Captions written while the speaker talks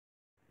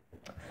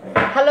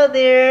Hello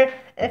there.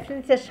 If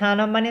it's a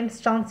channel, my name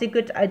is John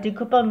Secret. I do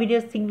coupon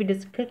videos, sing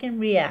videos, cooking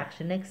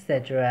reaction,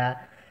 etc.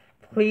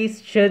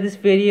 Please share this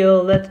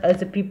video. Let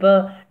other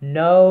people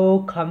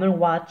know. Come and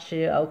watch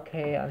it.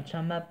 Okay, I'm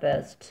trying my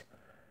best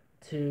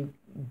to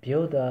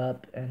build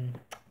up, and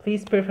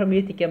please pray for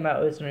me to get my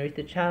original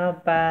YouTube channel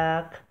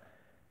back.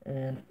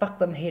 And fuck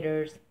them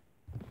haters.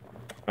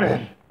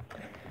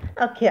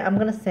 Okay, I'm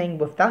gonna sing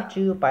 "Without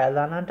You" by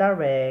Lana,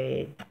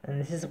 and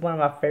this is one of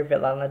my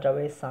favorite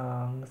Lana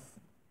songs.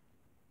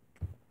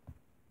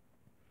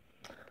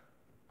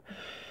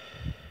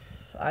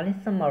 I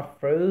need some more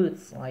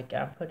fruits. Like,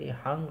 I'm pretty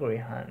hungry,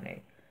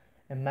 honey.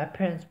 And my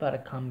parents better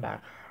come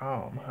back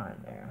home,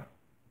 honey.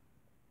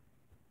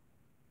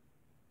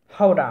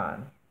 Hold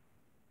on.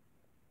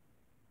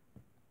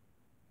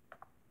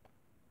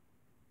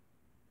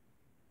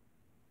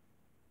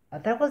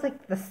 That was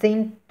like the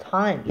same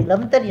time,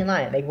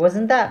 11:39. Like,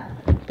 wasn't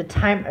that the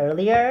time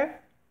earlier?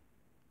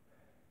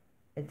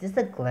 Is this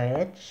a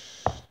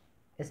glitch?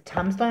 Is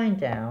time slowing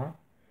down?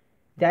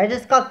 Did I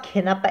just got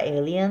kidnapped by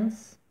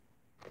aliens?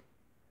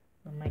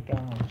 Oh my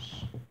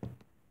gosh.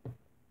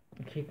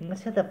 Okay, you can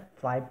just hear the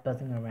fly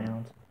buzzing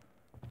around.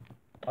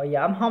 Oh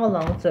yeah, I'm home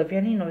alone, so if you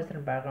hear any noise in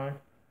the background,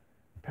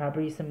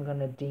 probably some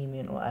kind of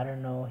demon, or I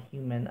don't know,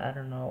 human, I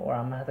don't know, or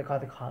I'm gonna have to call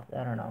the cops,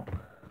 I don't know.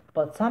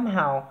 But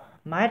somehow,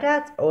 my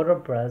dad's older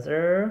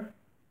brother,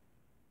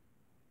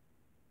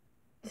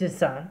 his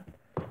son,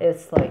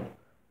 is like,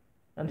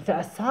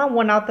 I saw him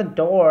went out the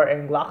door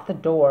and locked the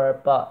door,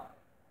 but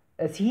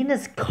is he in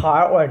his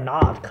car or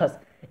not? Because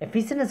if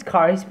he's in his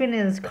car, he's been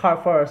in his car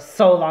for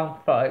so long,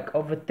 for like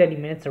over 30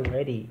 minutes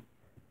already.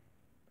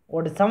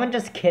 Or did someone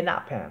just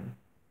kidnap him?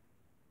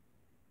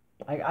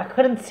 Like, I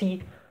couldn't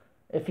see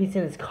if he's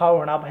in his car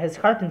or not, but his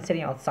car's been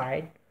sitting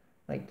outside.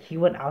 Like, he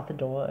went out the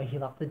door, and he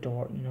locked the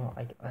door, you know,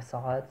 like, I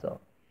saw it,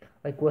 so.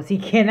 Like, was he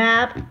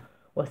kidnapped?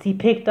 Was he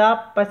picked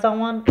up by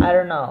someone? I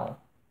don't know.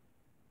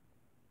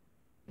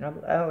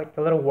 I'm like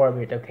a little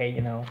worried, okay,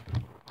 you know.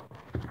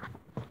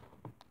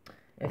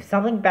 If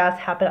something bad's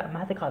happened, I'm gonna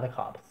have to call the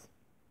cops.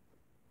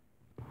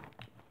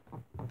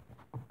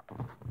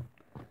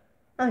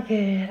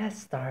 Okay, let's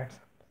start.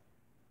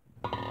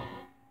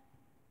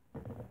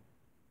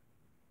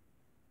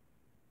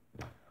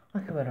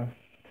 Okay, better.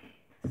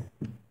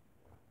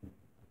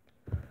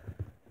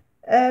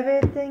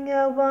 Everything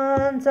at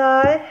once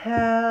I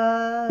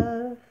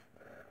have,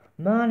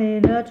 money,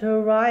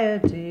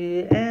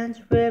 notoriety, and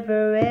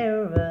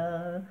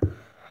Rivera.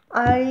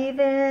 I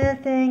even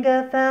think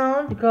I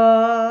found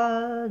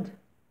God,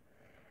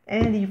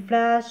 and the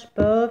flash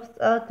bulbs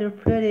of the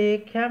pretty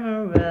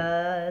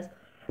cameras,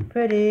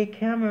 pretty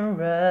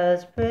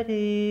cameras,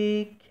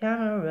 pretty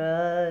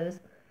cameras.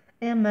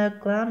 Am I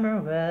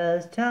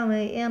glamorous? Tell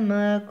me, am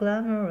I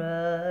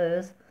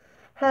glamorous?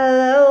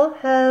 Hello,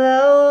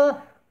 hello.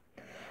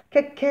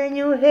 Can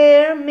you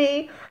hear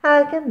me?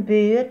 I can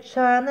be a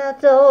China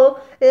doll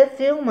if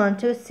you want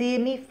to see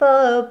me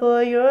fall,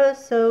 boy, you're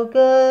so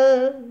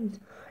good.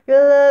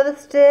 Your love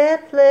is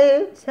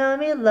deadly, tell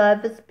me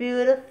life is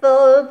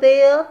beautiful,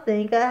 they all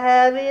think I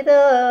have it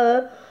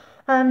all.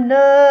 I'm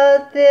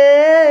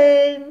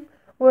nothing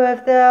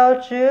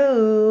without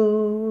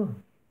you.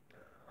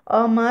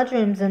 All my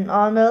dreams and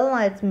all the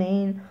lights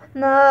mean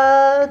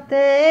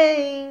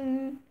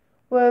nothing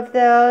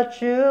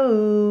without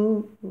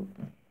you.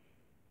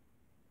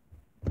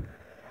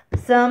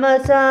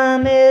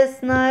 Summertime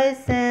is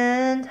nice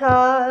and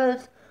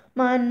hot,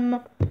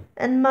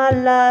 and my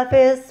life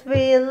is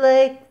sweet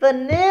like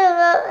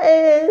vanilla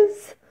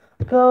is.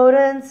 Gold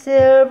and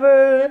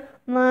silver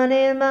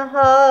lining my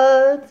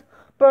heart,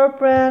 but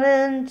brown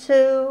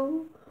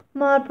into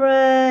my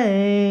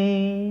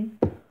brain.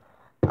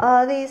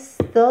 All these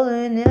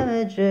stolen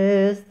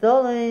images,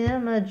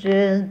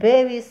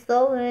 baby,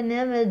 stolen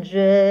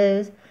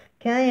images.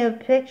 Can you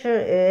picture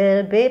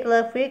it, babe,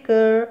 like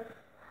freaker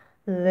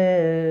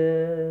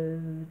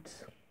lived?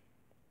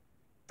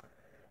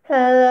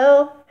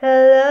 Hello,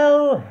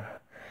 hello,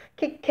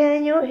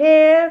 can you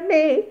hear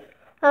me?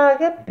 I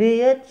could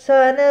be a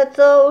China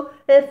doll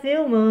if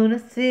you wanna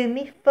see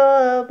me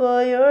fall,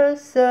 boy, you're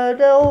so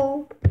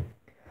dope.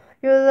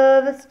 Your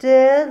love is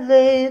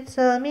deadly,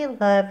 tell me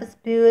life is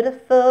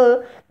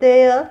beautiful,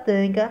 they all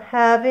think I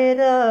have it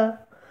all.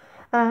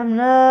 I'm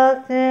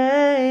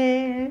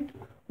nothing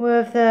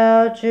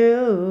without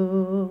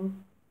you.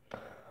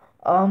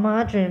 All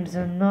my dreams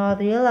and all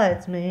the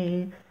lights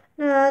mean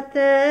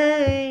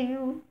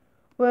nothing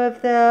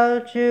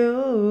without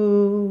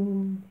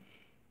you.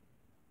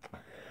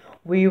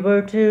 We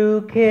were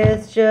two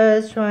kids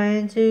just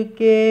trying to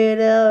get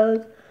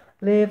out,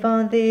 live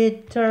on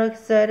the dark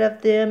side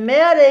of the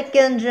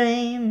American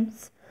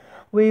dreams.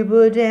 We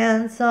would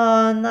dance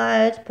all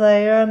night,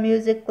 play our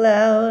music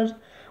loud.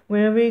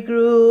 When we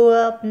grew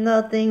up,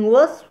 nothing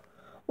was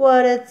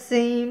what it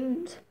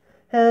seemed.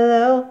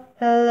 Hello,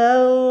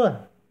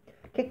 hello,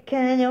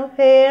 can you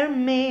hear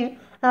me?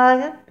 I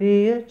can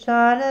be a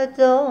China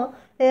doll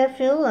if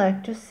you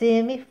like to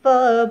see me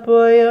fall,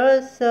 boy,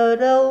 you're so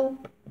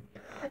dope.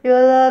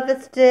 Your love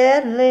is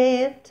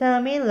deadly.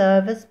 Tell me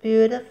love is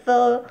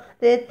beautiful.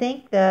 They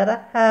think that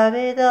I have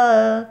it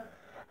all.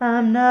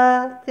 I'm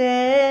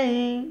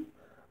nothing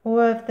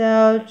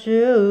without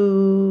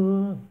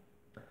you.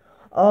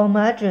 All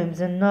my dreams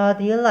and all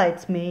the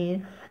lights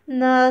mean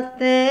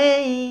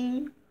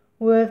nothing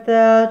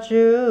without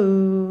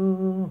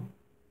you.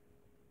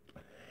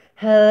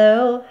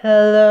 Hello,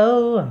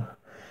 hello,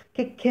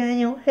 can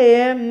you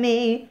hear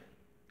me?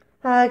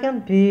 I can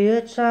be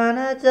a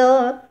China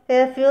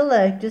if you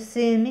like to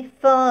see me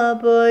fall,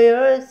 boy,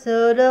 you're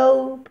so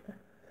dope.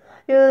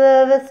 Your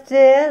love is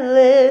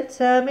deadly,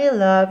 tell me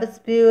love is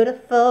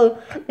beautiful.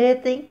 They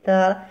think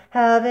that I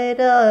have it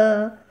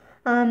all.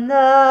 I'm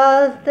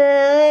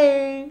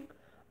nothing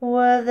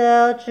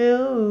without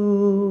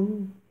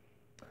you.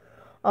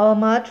 All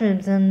my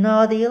dreams and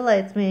all the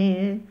lights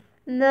mean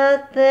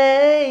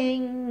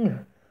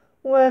nothing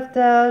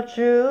without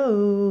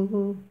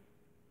you.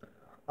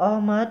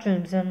 All my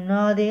dreams and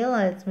all the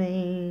lights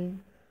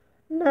mean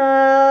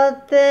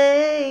nothing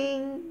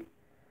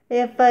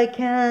if I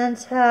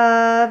can't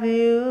have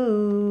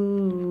you.